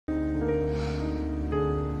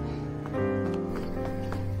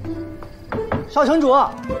少城主，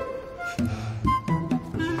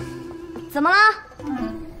怎么了？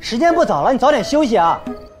时间不早了，你早点休息啊。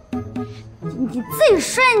你自己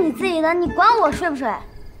睡你自己的，你管我睡不睡？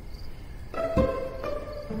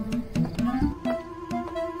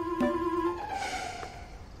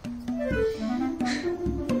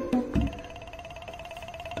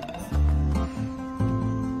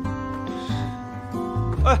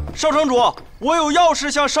哎，少城主，我有要事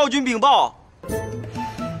向少君禀报。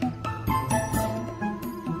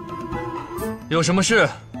有什么事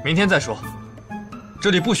明天再说，这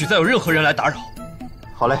里不许再有任何人来打扰。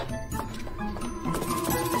好嘞。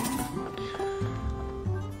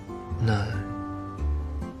那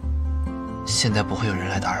现在不会有人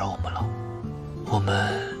来打扰我们了，我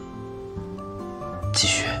们继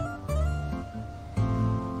续。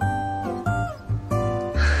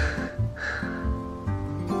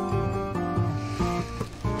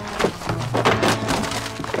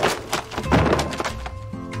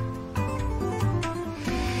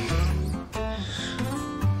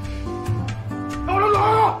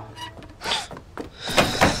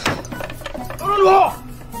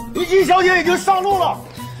季小姐已经上路了，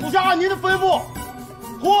属下按您的吩咐，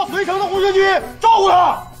托随城的红军照顾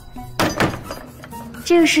她。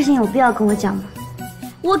这个事情有必要跟我讲吗？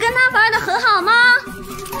我跟他玩的很好吗？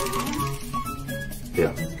对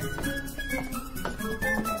呀。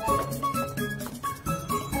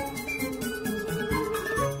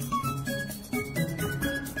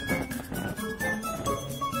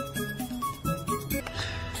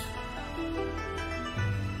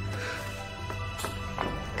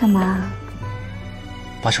干嘛？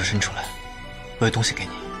把手伸出来，我有东西给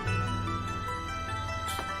你。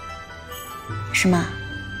什么？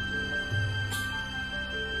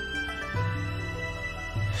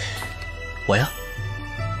我呀。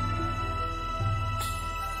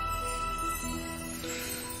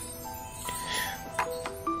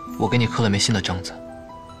我给你刻了枚新的章子。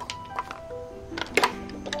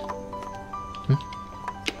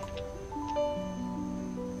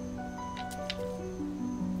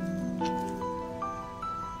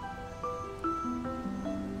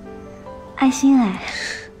爱心哎，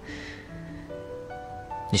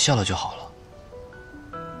你笑了就好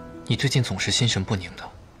了。你最近总是心神不宁的，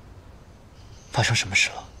发生什么事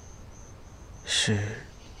了？是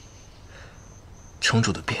城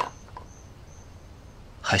主的病，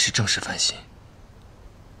还是正式翻新？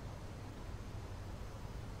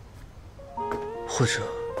或者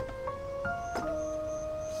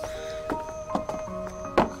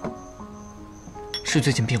是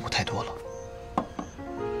最近变故太多了？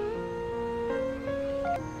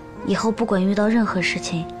以后不管遇到任何事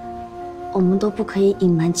情，我们都不可以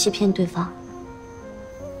隐瞒欺骗对方，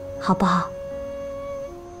好不好？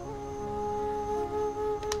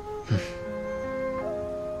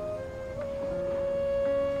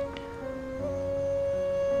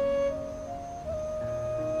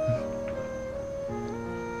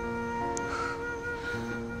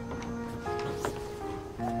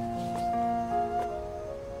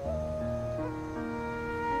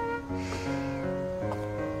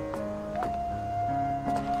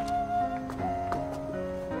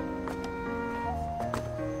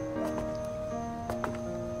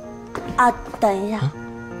啊，等一下。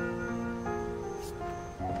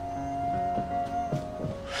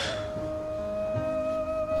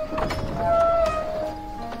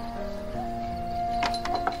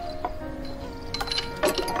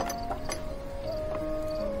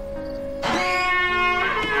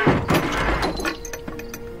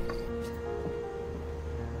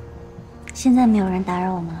现在没有人打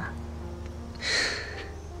扰我们了。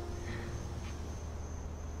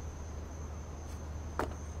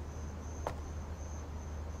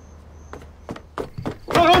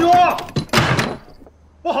少城主，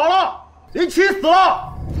不好了，林奇死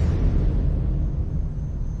了！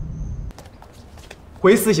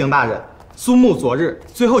回司刑大人，苏木昨日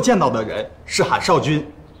最后见到的人是韩少君，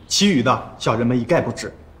其余的小人们一概不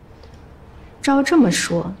知。照这么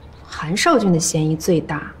说，韩少君的嫌疑最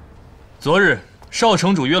大。昨日少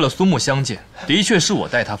城主约了苏木相见，的确是我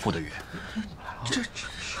代他赴的约。这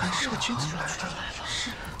韩少君怎么来了？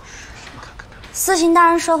司刑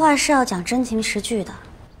大人说话是要讲真情实据的。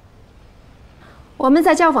我们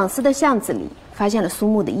在教坊司的巷子里发现了苏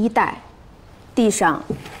木的衣袋，地上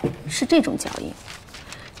是这种脚印。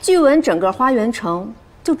据闻整个花园城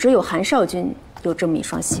就只有韩少君有这么一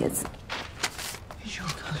双鞋子。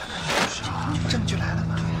证据来了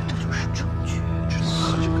吗？这就是证据。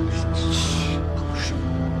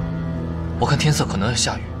我看天色可能要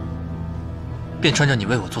下雨，便穿着你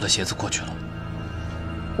为我做的鞋子过去了。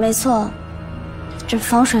没错，这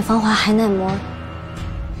防水防滑还耐磨。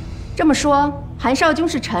这么说，韩少君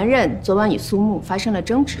是承认昨晚与苏木发生了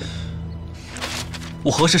争执。我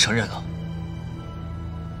何时承认了？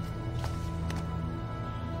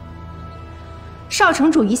少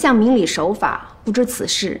城主一向明理守法，不知此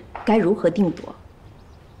事该如何定夺。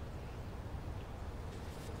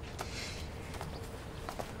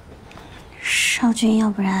少君，要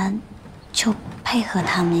不然就配合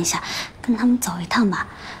他们一下，跟他们走一趟吧。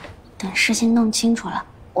等事情弄清楚了，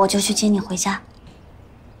我就去接你回家。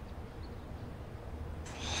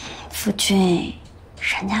夫君，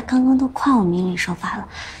人家刚刚都夸我明理守法了，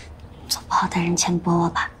总不好在人前驳我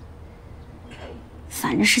吧？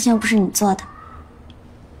反正事情又不是你做的，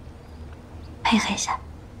配合一下。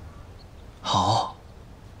好，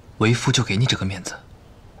为夫就给你这个面子。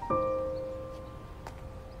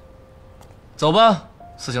走吧，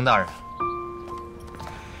司刑大人。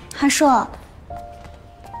韩硕，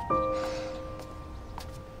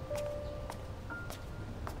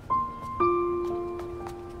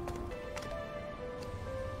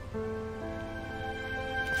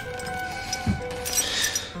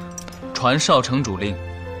传少城主令，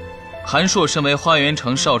韩硕身为花园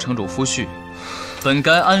城少城主夫婿，本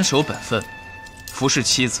该安守本分，服侍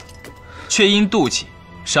妻子，却因妒忌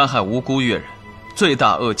杀害无辜越人，罪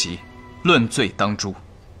大恶极，论罪当诛。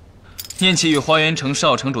念其与花园城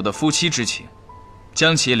少城主的夫妻之情，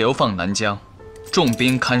将其流放南疆，重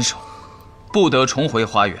兵看守，不得重回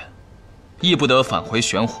花园，亦不得返回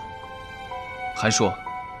玄虎。韩硕，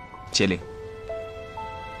接令。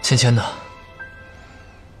芊芊呢？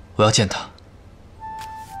我要见他。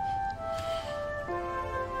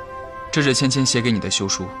这是芊芊写给你的休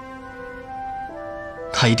书。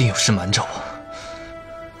他一定有事瞒着我。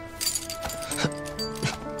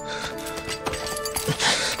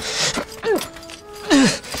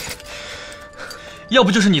要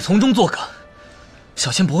不就是你从中作梗，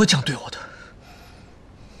小芊不会这样对我的。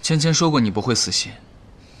芊芊说过你不会死心。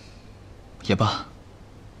也罢，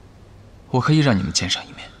我可以让你们见上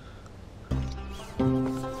一面。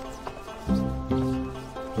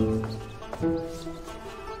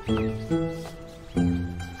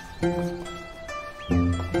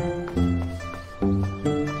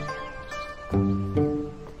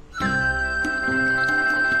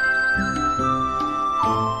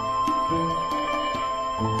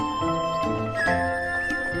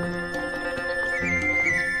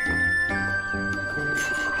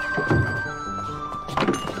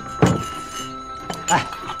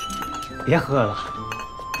别喝了，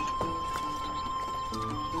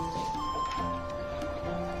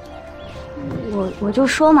我就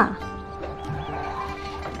说嘛，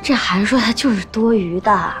这韩硕他就是多余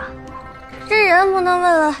的，这人不能为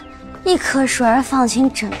了一棵树而放弃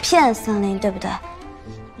整片森林，对不对？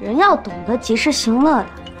人要懂得及时行乐的。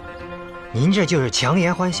您这就是强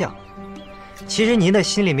颜欢笑。其实您的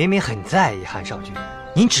心里明明很在意韩少君，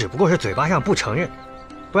您只不过是嘴巴上不承认。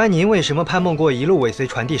不然您为什么潘孟过一路尾随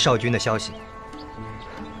传递少君的消息？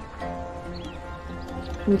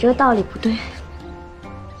你这个道理不对。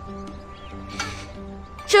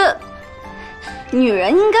这女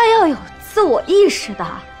人应该要有自我意识的，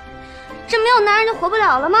这没有男人就活不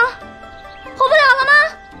了了吗？活不了了吗？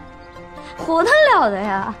活得了的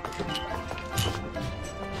呀！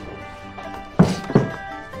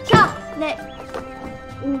跳，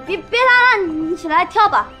你别拉了，你起来跳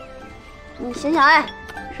吧。你醒醒，哎，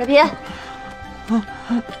水皮。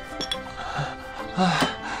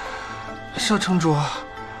少城主，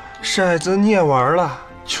骰子你也玩了，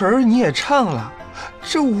曲儿你也唱了，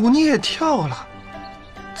这舞你也跳了，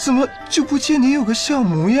怎么就不见你有个像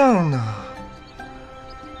模样呢？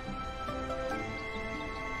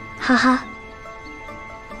哈哈，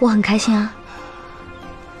我很开心啊。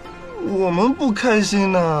我们不开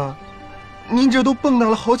心呢，您这都蹦跶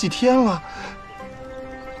了好几天了，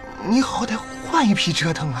你好歹换一批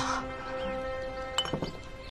折腾啊。